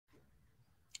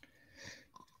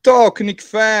Talk Knicks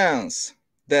fans!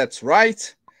 That's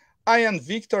right, I am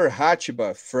Victor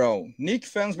Hatschbach from Knicks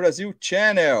Fans Brasil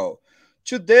channel.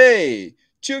 Today,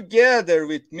 together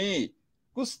with me,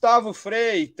 Gustavo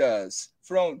Freitas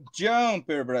from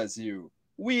Jumper Brasil.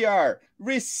 We are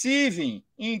receiving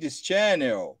in this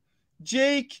channel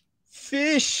Jake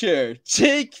Fischer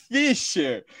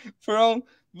from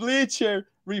Bleacher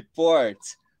Report.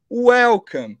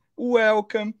 Welcome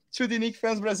to the Knicks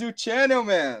Fans Brasil channel,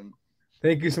 man.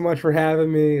 Thank you so much for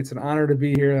having me. It's an honor to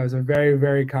be here. That was a very,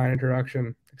 very kind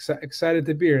introduction. Excited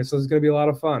to be here. So it's going to be a lot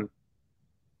of fun.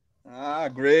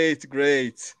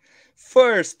 Great.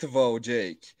 First of all,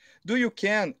 Jake, do you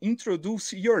can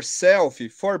introduce yourself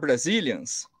for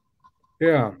Brazilians?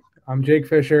 Yeah, I'm Jake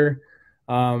Fischer.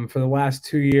 For the last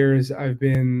 2 years, I've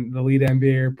been the lead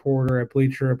NBA reporter at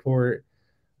Bleacher Report,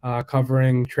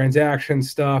 covering transaction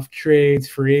stuff, trades,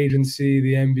 free agency,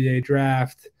 the NBA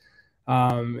draft.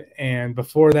 And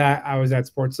before that, I was at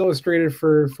Sports Illustrated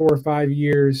for 4 or 5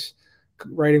 years,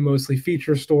 writing mostly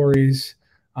feature stories.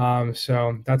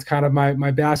 So that's kind of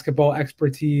my basketball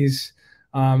expertise.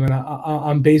 And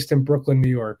I'm based in Brooklyn, New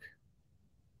York.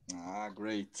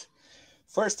 Great.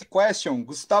 First question,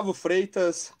 Gustavo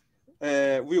Freitas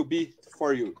will be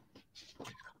for you.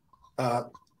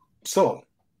 So,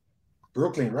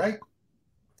 Brooklyn, right?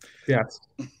 Yes.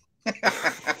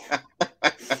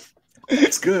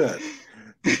 It's good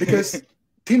because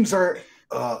teams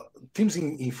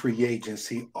in free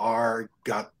agency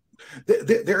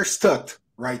they're stuck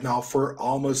right now for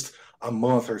almost a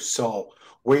month or so,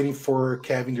 waiting for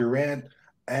Kevin Durant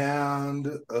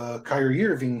and Kyrie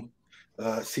Irving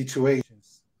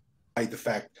situations. By the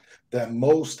fact that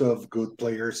most of good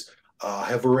players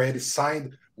have already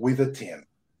signed with a team.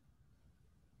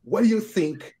 What do you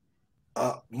think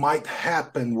might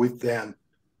happen with them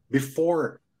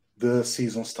before the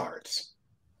season starts?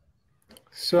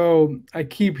 So I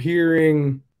keep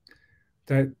hearing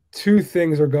that 2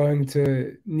 things are going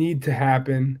to need to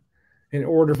happen in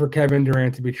order for Kevin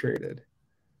Durant to be traded.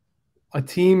 A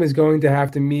team is going to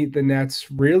have to meet the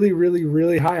Nets' really, really,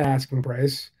 really high asking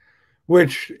price,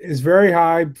 which is very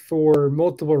high for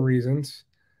multiple reasons.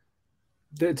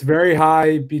 It's very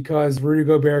high because Rudy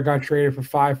Gobert got traded for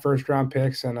 5 first-round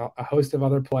picks and a host of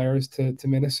other players to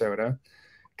Minnesota.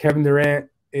 Kevin Durant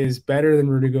is better than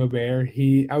Rudy Gobert.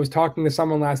 I was talking to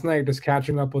someone last night, just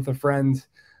catching up with a friend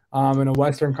in a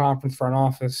Western Conference front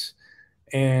office,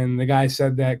 and the guy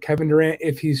said that Kevin Durant,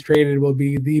 if he's traded, will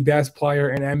be the best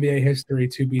player in NBA history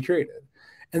to be traded.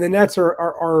 And the Nets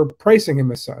are pricing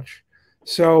him as such.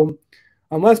 So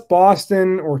unless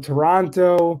Boston or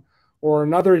Toronto or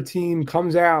another team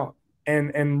comes out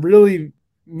and really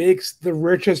makes the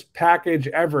richest package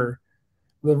ever,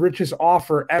 the richest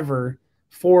offer ever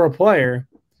for a player,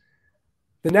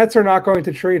 the Nets are not going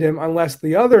to trade him unless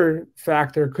the other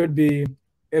factor could be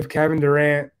if Kevin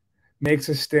Durant makes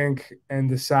a stink and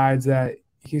decides that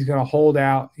he's going to hold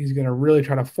out, he's going to really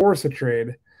try to force a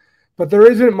trade. But there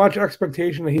isn't much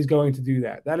expectation that he's going to do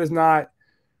that. That is not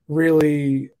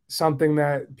really something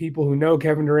that people who know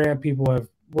Kevin Durant, people who have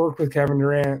worked with Kevin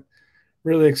Durant,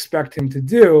 really expect him to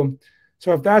do.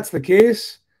 So if that's the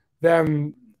case,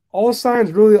 then all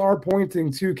signs really are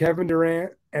pointing to Kevin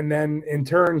Durant and then in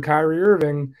turn Kyrie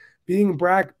Irving being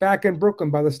back in Brooklyn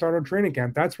by the start of training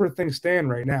camp. That's where things stand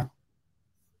right now.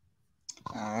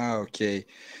 Okay.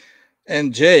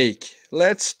 And Jake,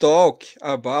 let's talk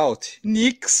about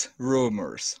Knicks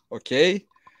rumors, okay?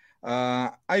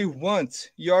 I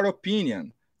want your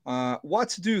opinion.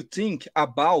 What do you think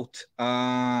about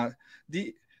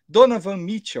the Donovan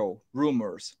Mitchell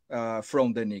rumors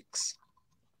from the Knicks?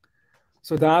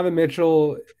 So Donovan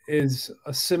Mitchell is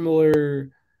a similar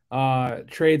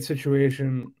trade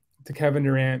situation to Kevin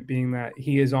Durant, being that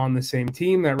he is on the same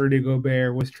team that Rudy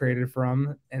Gobert was traded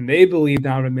from, and they believe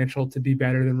Donovan Mitchell to be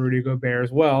better than Rudy Gobert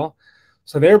as well.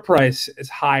 So their price is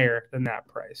higher than that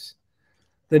price.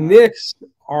 The Knicks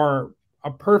are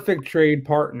a perfect trade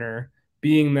partner,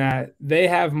 being that they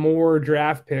have more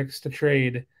draft picks to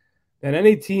trade than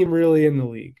any team really in the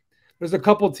league. There's a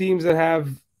couple teams that have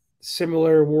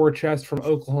similar war chest from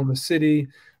Oklahoma City,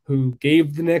 who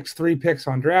gave the Knicks 3 picks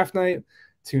on draft night,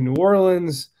 to New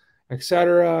Orleans,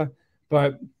 etc.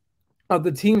 But of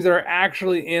the teams that are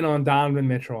actually in on Donovan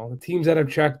Mitchell, the teams that have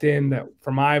checked in, that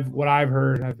from what I've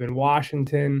heard, have been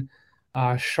Washington,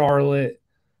 Charlotte,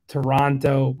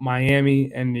 Toronto,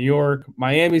 Miami, and New York.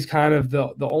 Miami's kind of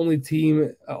the only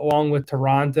team, along with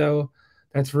Toronto,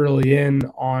 that's really in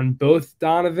on both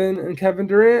Donovan and Kevin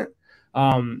Durant.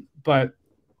 But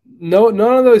none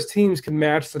of those teams can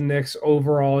match the Knicks'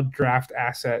 overall draft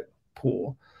asset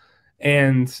pool.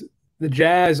 And the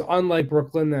Jazz, unlike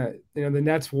Brooklyn, that the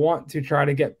Nets want to try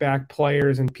to get back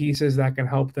players and pieces that can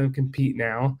help them compete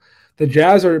now. The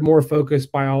Jazz are more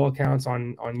focused, by all accounts,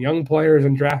 on young players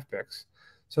and draft picks.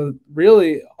 So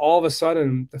really, all of a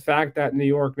sudden, the fact that New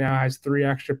York now has 3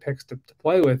 extra picks to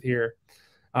play with here,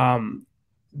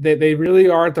 they really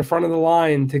are at the front of the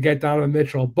line to get Donovan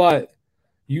Mitchell. But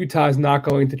Utah is not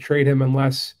going to trade him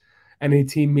unless any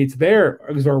team meets their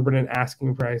exorbitant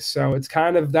asking price. So it's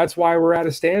that's why we're at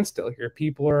a standstill here.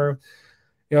 People are,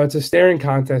 it's a staring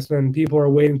contest, and people are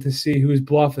waiting to see whose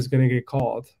bluff is going to get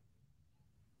called.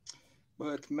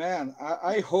 But man,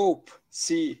 I hope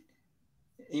see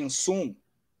in soon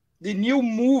the new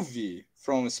movie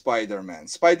from Spider-Man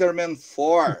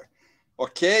 4.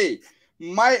 Okay,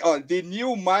 the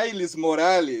new Miles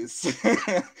Morales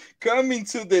coming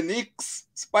to the Knicks,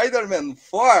 Spider-Man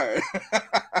 4.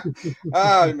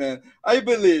 Ah, man,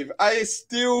 I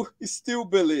still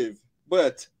believe.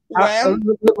 But when?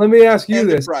 Let me ask you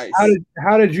this: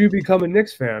 how did you become a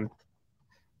Knicks fan?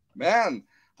 Man,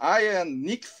 I am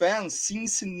Knicks fan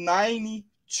since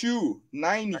 92.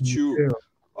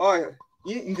 Oh,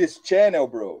 in this channel,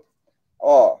 bro.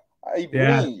 Oh, I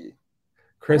bring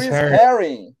Chris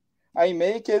Herring. I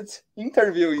make it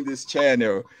interview in this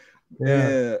channel.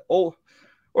 Yeah.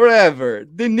 Whatever.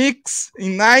 The Knicks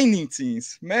in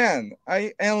 90s, man,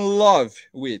 I am in love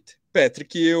with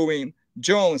Patrick Ewing,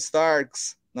 John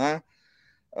Starks,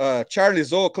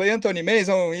 Charles Oakley, Anthony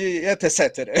Mason,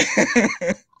 etc.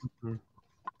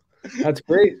 That's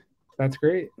great. That's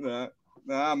great.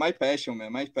 My passion,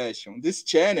 man. My passion. This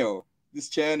channel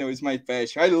is my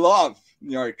passion. I love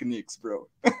New York Knicks, bro.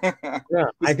 Yeah,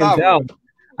 I can tell.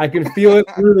 I can feel it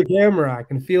through the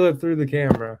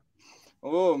camera.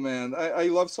 Oh, man. I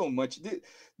love so much.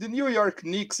 The New York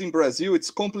Knicks in Brazil, it's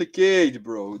complicated,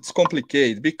 bro. It's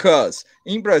complicated because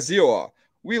in Brazil,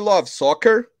 we love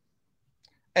soccer,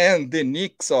 and the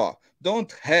Knicks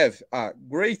don't have a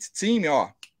great team.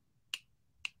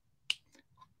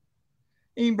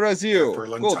 In Brazil,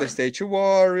 Golden State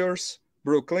Warriors,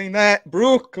 Brooklyn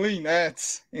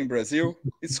Nets in Brazil.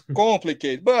 It's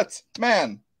complicated, but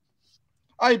man,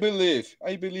 I believe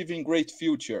in great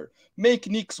future. Make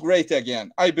Knicks great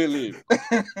again. I believe.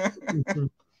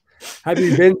 Have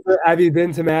you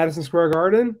been to Madison Square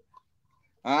Garden?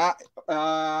 I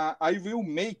will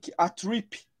make a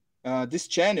trip. This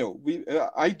channel.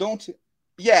 I don't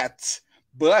yet,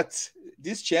 but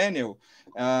this channel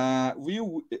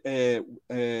will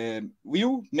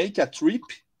make a trip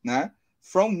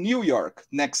from New York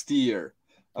next year.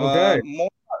 Okay.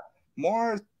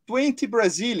 More 20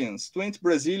 Brazilians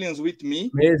with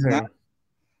me. Amazing.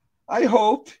 I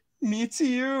hope meet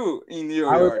you in New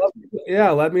York.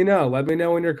 Let me know. Let me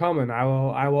know when you're coming. I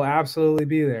will absolutely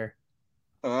be there.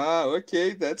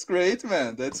 Okay, that's great,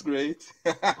 man. That's great.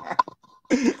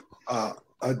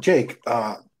 Jake,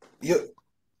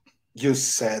 you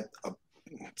said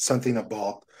something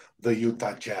about the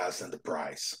Utah Jazz and the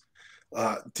price.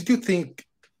 Do you think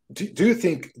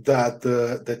that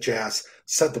the Jazz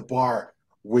set the bar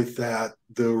with the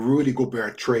Rudy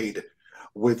Gobert trade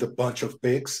with a bunch of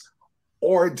picks,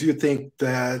 or do you think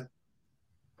that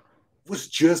was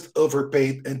just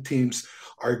overpaid and teams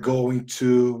are going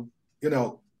to,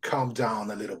 calm down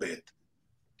a little bit?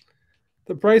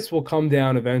 The price will come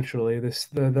down eventually.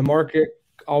 The market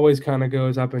always kind of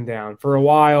goes up and down. For a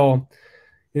while,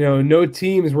 no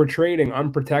teams were trading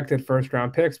unprotected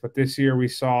first-round picks, but this year we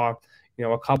saw,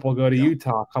 a couple go to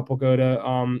Utah, a couple go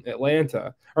to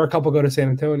Atlanta, or a couple go to San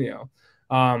Antonio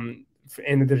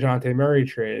in the DeJounte Murray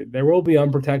trade. There will be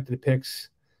unprotected picks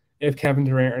if Kevin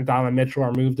Durant and Donovan Mitchell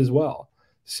are moved as well.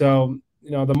 So,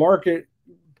 the market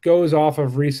goes off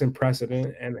of recent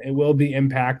precedent, and it will be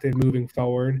impacted moving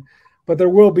forward. But there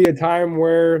will be a time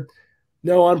where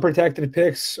no unprotected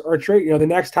picks are traded. The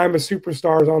next time a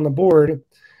superstar is on the board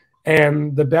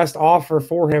and the best offer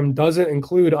for him doesn't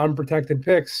include unprotected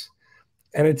picks,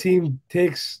 and a team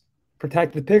takes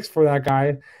protected picks for that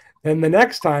guy, then the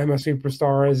next time a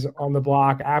superstar is on the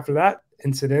block after that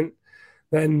incident,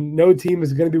 then no team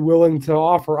is going to be willing to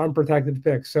offer unprotected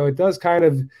picks. So it does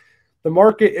the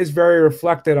market is very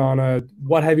reflected on a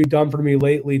what have you done for me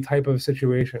lately type of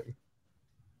situation.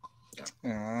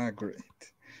 Great.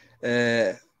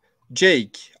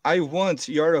 Jake, I want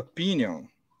your opinion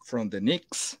from the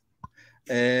Knicks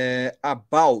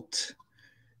about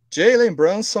Jalen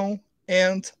Brunson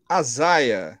and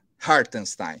Isaiah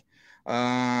Hartenstein.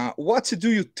 What do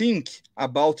you think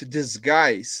about these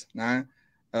guys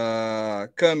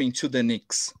coming to the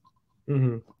Knicks?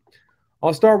 Mm-hmm.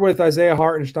 I'll start with Isaiah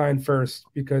Hartenstein first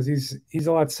because he's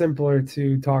a lot simpler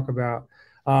to talk about.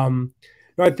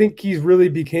 I think he's really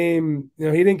became, he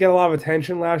didn't get a lot of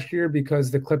attention last year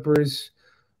because the Clippers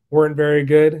weren't very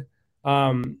good.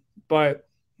 But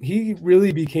he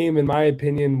really became, in my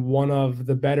opinion, one of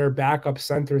the better backup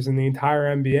centers in the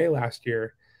entire NBA last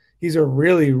year. He's a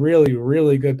really, really,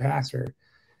 really good passer.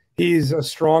 He's a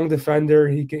strong defender.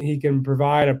 He can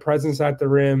provide a presence at the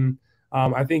rim.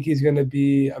 I think he's going to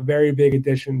be a very big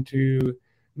addition to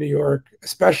New York,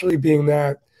 especially being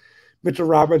that Mitchell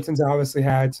Robinson's obviously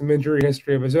had some injury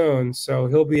history of his own, so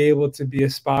he'll be able to be a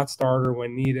spot starter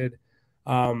when needed.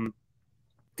 In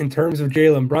terms of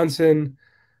Jalen Brunson,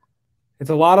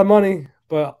 it's a lot of money,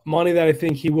 but money that I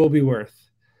think he will be worth.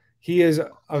 He is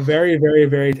a very, very,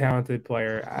 very talented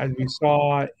player, as we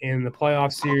saw in the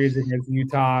playoff series against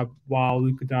Utah while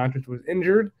Luka Doncic was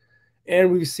injured,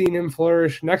 and we've seen him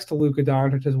flourish next to Luka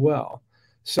Doncic as well.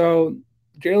 So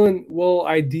Jalen will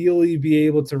ideally be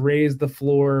able to raise the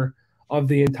floor of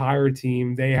the entire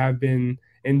team. They have been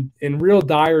in real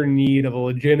dire need of a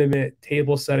legitimate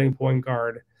table-setting point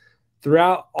guard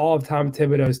throughout all of Tom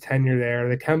Thibodeau's tenure there.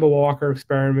 The Kemba Walker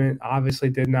experiment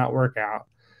obviously did not work out.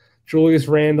 Julius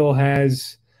Randle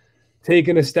has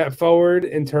taken a step forward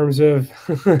in terms of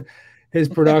his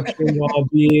production while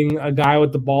being a guy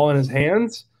with the ball in his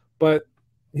hands, but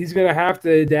he's going to have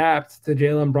to adapt to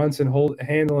Jalen Brunson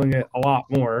handling it a lot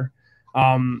more.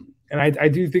 And I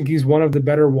do think he's one of the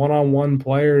better one-on-one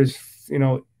players,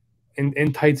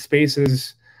 in tight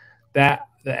spaces that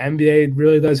the NBA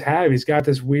really does have. He's got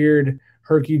this weird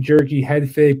herky-jerky head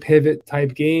fake pivot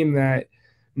type game that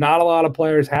not a lot of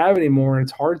players have anymore, and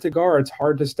it's hard to guard. It's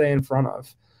hard to stay in front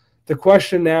of. The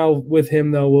question now with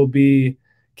him, though, will be,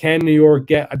 can New York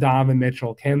get a Donovan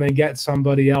Mitchell? Can they get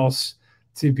somebody else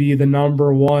to be the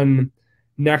number one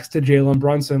next to Jalen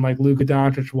Brunson like Luka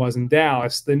Doncic was in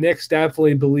Dallas? The Knicks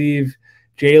definitely believe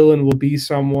Jalen will be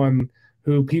someone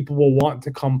who people will want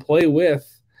to come play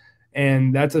with,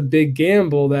 and that's a big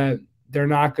gamble that they're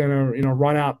not going to,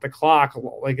 run out the clock.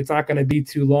 Like, it's not going to be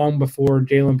too long before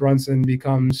Jalen Brunson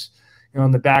becomes,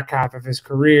 in the back half of his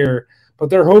career. But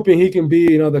they're hoping he can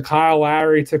be, the Kyle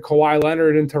Lowry to Kawhi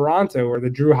Leonard in Toronto, or the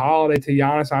Drew Holiday to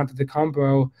Giannis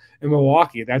Antetokounmpo in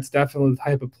Milwaukee. That's definitely the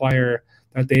type of player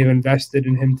that they've invested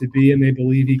in him to be, and they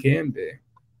believe he can be.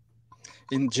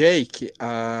 In Jake,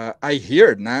 I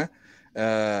heard,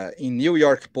 in New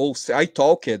York Post, I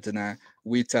talked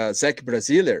with Zach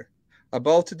Brasiler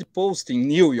about the post in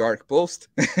New York Post.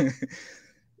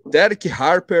 Derek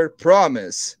Harper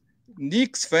promised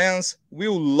Knicks fans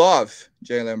will love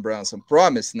Jalen Brunson.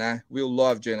 Promise, we'll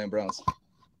love Jalen Brunson.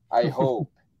 I hope.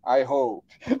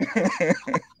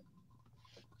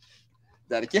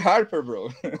 Derek Harper, bro.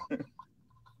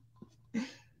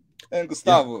 And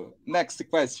Gustavo, next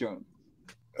question.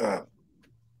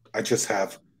 I just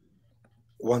have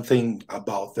one thing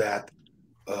about that.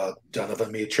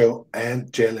 Donovan Mitchell and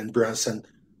Jalen Brunson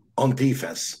on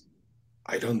defense.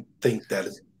 I don't think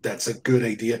that's a good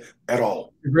idea at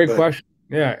all. Great question.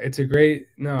 Yeah, it's a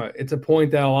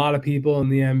point that a lot of people in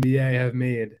the NBA have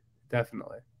made.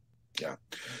 Definitely. Yeah.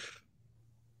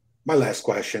 My last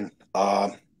question.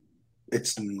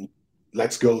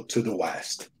 Let's go to the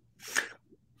West.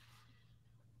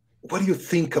 What do you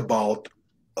think about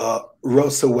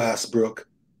Russell Westbrook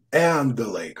and the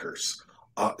Lakers?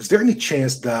 Is there any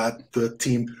chance that the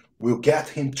team will get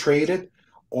him traded,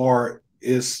 or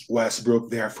is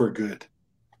Westbrook there for good?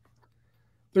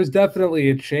 There's definitely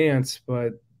a chance,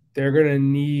 but they're going to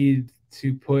need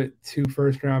to put 2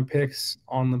 first-round picks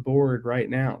on the board right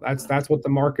now. That's what the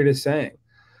market is saying.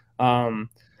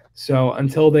 So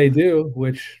until they do,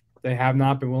 which they have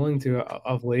not been willing to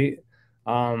of late,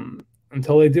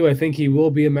 until they do, I think he will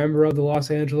be a member of the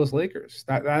Los Angeles Lakers.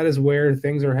 That is where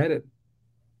things are headed.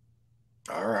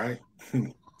 All right.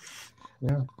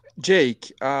 Yeah.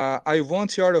 Jake, I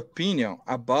want your opinion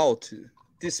about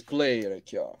this player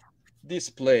here. This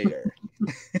player.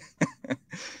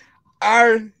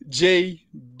 RJ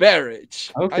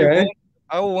Barrett. Okay.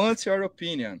 I want your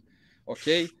opinion.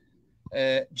 Okay.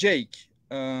 Jake,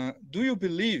 do you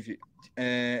believe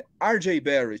RJ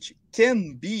Barrett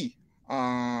can be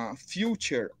a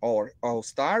future or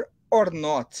all-star or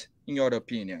not, in your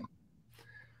opinion?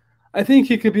 I think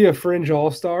he could be a fringe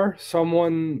all-star,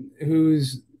 someone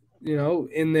who's,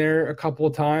 in there a couple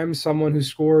of times, someone who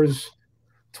scores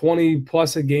 20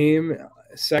 plus a game,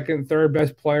 second, third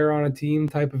best player on a team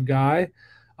type of guy.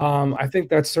 I think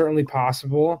that's certainly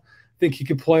possible. I think he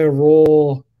could play a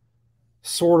role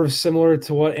sort of similar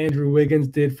to what Andrew Wiggins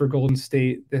did for Golden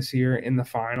State this year in the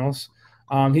finals.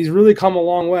 He's really come a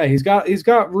long way. He's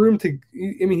got room to.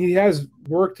 He has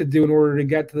work to do in order to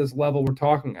get to this level we're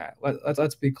talking at.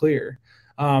 Let's be clear.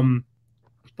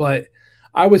 But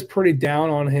I was pretty down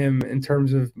on him in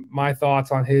terms of my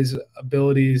thoughts on his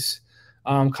abilities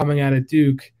coming out of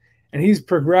Duke. And he's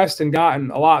progressed and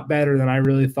gotten a lot better than I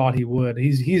really thought he would.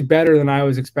 He's better than I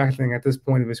was expecting at this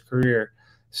point of his career.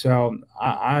 So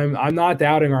I'm not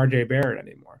doubting RJ Barrett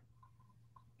anymore.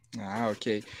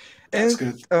 Okay. That's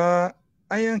And good.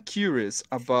 I am curious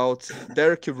about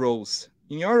Derrick Rose.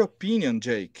 In your opinion,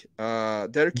 Jake,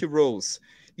 Derrick Rose,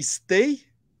 stay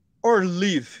or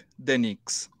leave the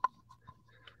Knicks?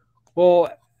 Well,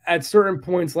 at certain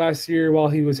points last year, while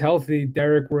he was healthy,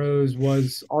 Derrick Rose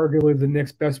was arguably the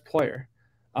Knicks' best player.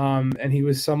 And he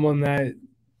was someone that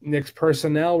Knicks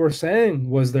personnel were saying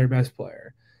was their best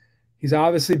player. He's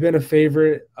obviously been a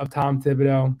favorite of Tom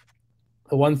Thibodeau.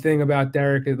 The one thing about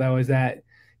Derrick, though, is that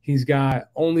he's got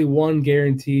only one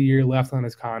guaranteed year left on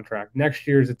his contract. Next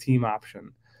year is a team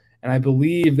option. And I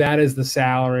believe that is the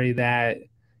salary that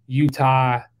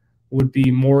Utah would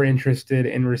be more interested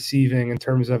in receiving in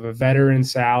terms of a veteran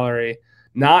salary,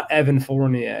 not Evan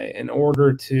Fournier, in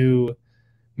order to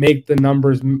make the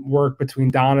numbers work between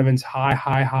Donovan's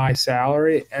high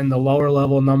salary and the lower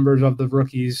level numbers of the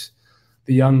rookies,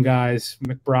 the young guys,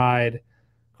 McBride,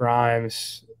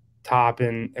 Grimes,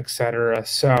 Toppin, etc.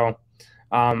 So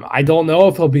I don't know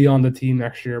if he'll be on the team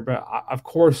next year, but of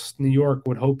course New York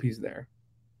would hope he's there.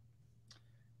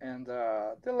 And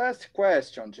the last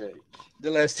question, Jake.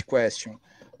 The last question.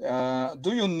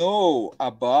 Do you know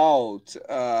about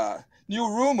new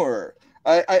rumor?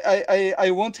 I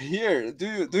want to hear.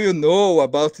 Do you know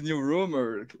about new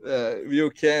rumor?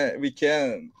 We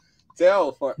can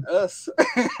tell for us.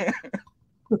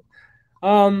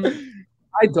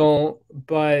 I don't,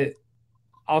 but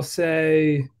I'll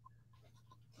say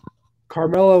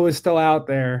Carmelo is still out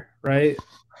there, right?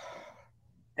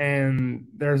 And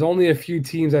there's only a few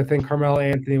teams I think Carmelo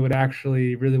Anthony would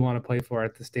actually really want to play for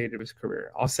at this stage of his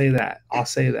career. I'll say that.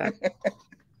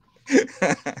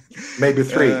 Maybe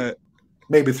three.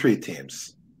 Maybe three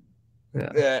teams.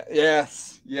 Yeah.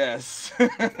 Yes.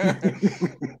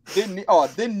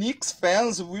 The Knicks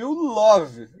fans will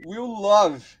love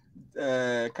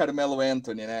Carmelo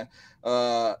Anthony, né?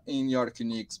 In York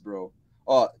Knicks, bro.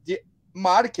 The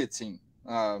marketing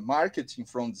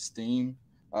from this team.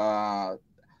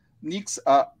 Knicks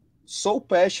are so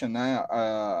passionate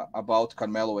about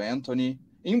Carmelo Anthony.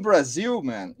 In Brazil,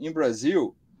 man,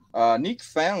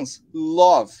 Knicks fans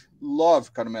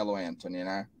love Carmelo Anthony,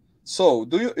 né? So,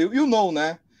 do you know,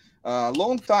 né?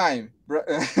 Long time,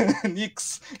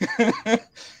 Knicks,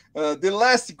 the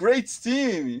last great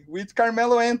team with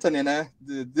Carmelo Anthony, né?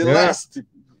 The last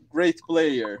great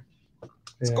player.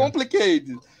 It's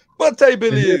complicated, but I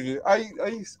believe.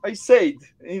 I said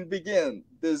in the beginning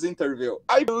this interview,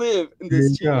 I believe in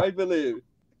this team. I believe.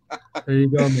 There you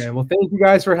go, man. Well, thank you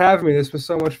guys for having me. This was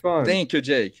so much fun. Thank you,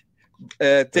 Jake.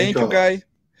 Thank you, guy.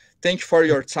 Thank you for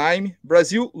your time.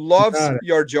 Brazil loves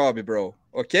your job, bro.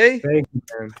 Okay?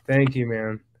 Thank you,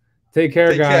 man. Take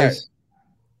care, guys.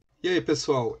 E aí,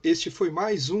 pessoal, este foi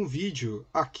mais um vídeo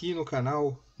aqui no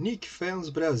canal Knicks Fans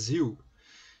Brasil.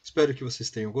 Espero que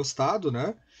vocês tenham gostado,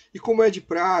 né? E como é de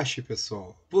praxe,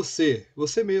 pessoal, você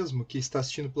mesmo que está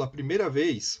assistindo pela primeira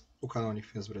vez o canal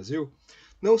Knicks Fans Brasil,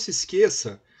 não se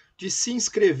esqueça de se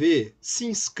inscrever, se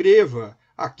inscreva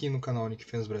aqui no canal Knicks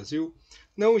Fans Brasil.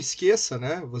 Não esqueça,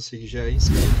 né, você que já é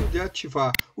inscrito, de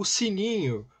ativar o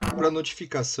sininho para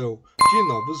notificação de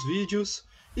novos vídeos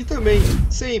e também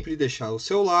sempre deixar o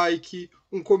seu like,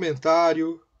 um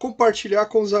comentário, compartilhar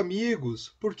com os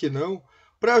amigos, por que não,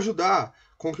 para ajudar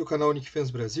com que o canal Knicks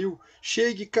Fans Brasil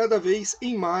chegue cada vez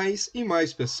em mais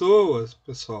pessoas,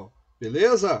 pessoal.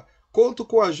 Beleza? Conto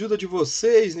com a ajuda de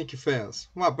vocês, Knicks Fans.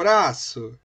 Um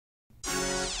abraço!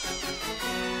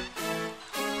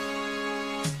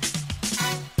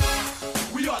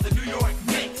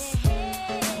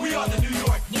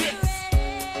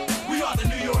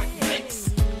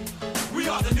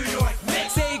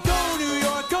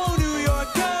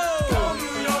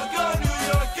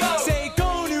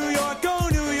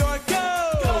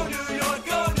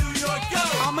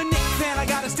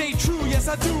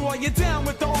 I do. Are you down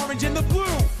with the orange and the blue?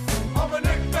 I'm a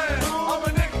Knicks fan.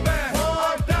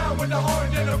 I'm down with the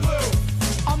orange and the blue.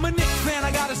 I'm a Knicks fan.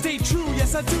 I gotta stay true.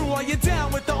 Yes, I do. Are you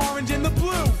down with the orange and the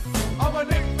blue? I'm a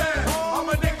Knicks